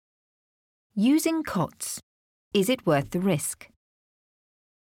Using COTS. Is it worth the risk?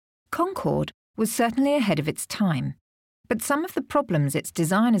 Concorde was certainly ahead of its time, but some of the problems its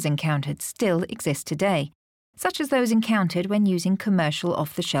designers encountered still exist today, such as those encountered when using commercial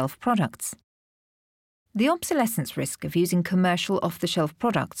off-the-shelf products. The obsolescence risk of using commercial off-the-shelf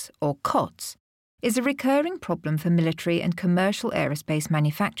products, or COTS, is a recurring problem for military and commercial aerospace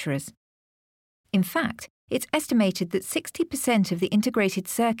manufacturers. In fact, it's estimated that 60% of the integrated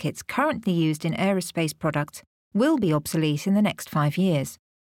circuits currently used in aerospace products will be obsolete in the next 5 years.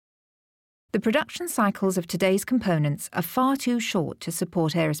 The production cycles of today's components are far too short to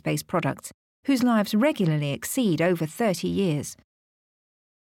support aerospace products, whose lives regularly exceed over 30 years.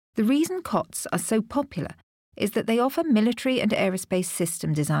 The reason COTS are so popular is that they offer military and aerospace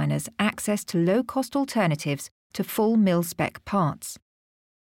system designers access to low-cost alternatives to full mil-spec parts.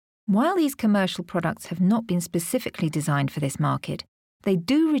 While these commercial products have not been specifically designed for this market, they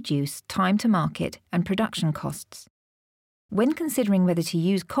do reduce time to market and production costs. When considering whether to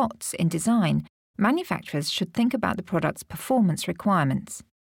use COTS in design, manufacturers should think about the product's performance requirements.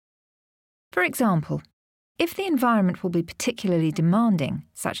 For example, if the environment will be particularly demanding,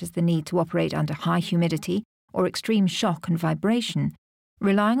 such as the need to operate under high humidity or extreme shock and vibration,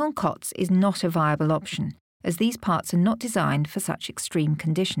 relying on COTS is not a viable option, as these parts are not designed for such extreme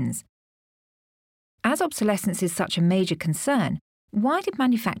conditions. As obsolescence is such a major concern, why did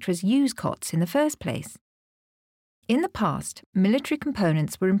manufacturers use COTS in the first place? In the past, military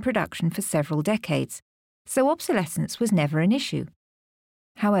components were in production for several decades, so obsolescence was never an issue.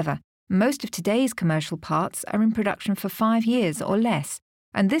 However, most of today's commercial parts are in production for 5 years or less,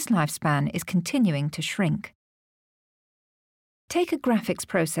 and this lifespan is continuing to shrink. Take a graphics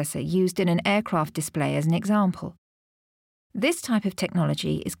processor used in an aircraft display as an example. This type of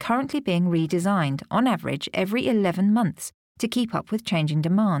technology is currently being redesigned on average every 11 months to keep up with changing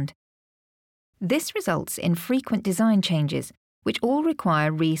demand. This results in frequent design changes, which all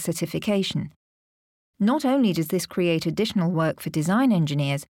require recertification. Not only does this create additional work for design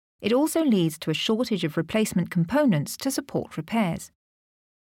engineers, it also leads to a shortage of replacement components to support repairs.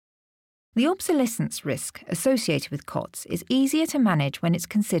 The obsolescence risk associated with COTS is easier to manage when it's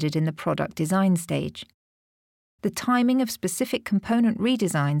considered in the product design stage. The timing of specific component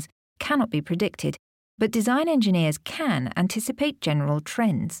redesigns cannot be predicted, but design engineers can anticipate general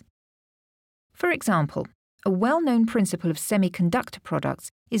trends. For example, a well-known principle of semiconductor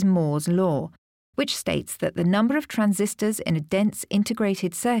products is Moore's law, which states that the number of transistors in a dense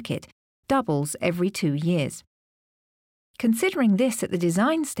integrated circuit doubles every 2 years. Considering this at the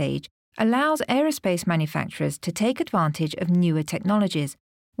design stage allows aerospace manufacturers to take advantage of newer technologies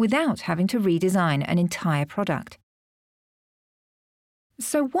without having to redesign an entire product.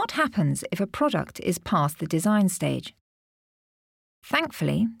 So what happens if a product is past the design stage?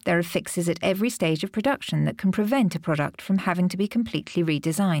 Thankfully, there are fixes at every stage of production that can prevent a product from having to be completely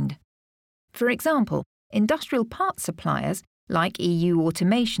redesigned. For example, industrial parts suppliers, like EU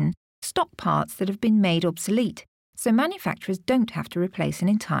Automation, stock parts that have been made obsolete, so manufacturers don't have to replace an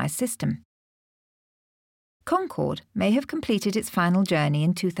entire system. Concorde may have completed its final journey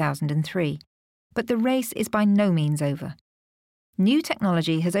in 2003, but the race is by no means over. New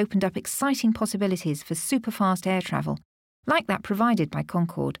technology has opened up exciting possibilities for superfast air travel, like that provided by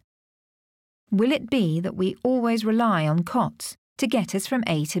Concorde. Will it be that we always rely on COTS to get us from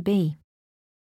A to B?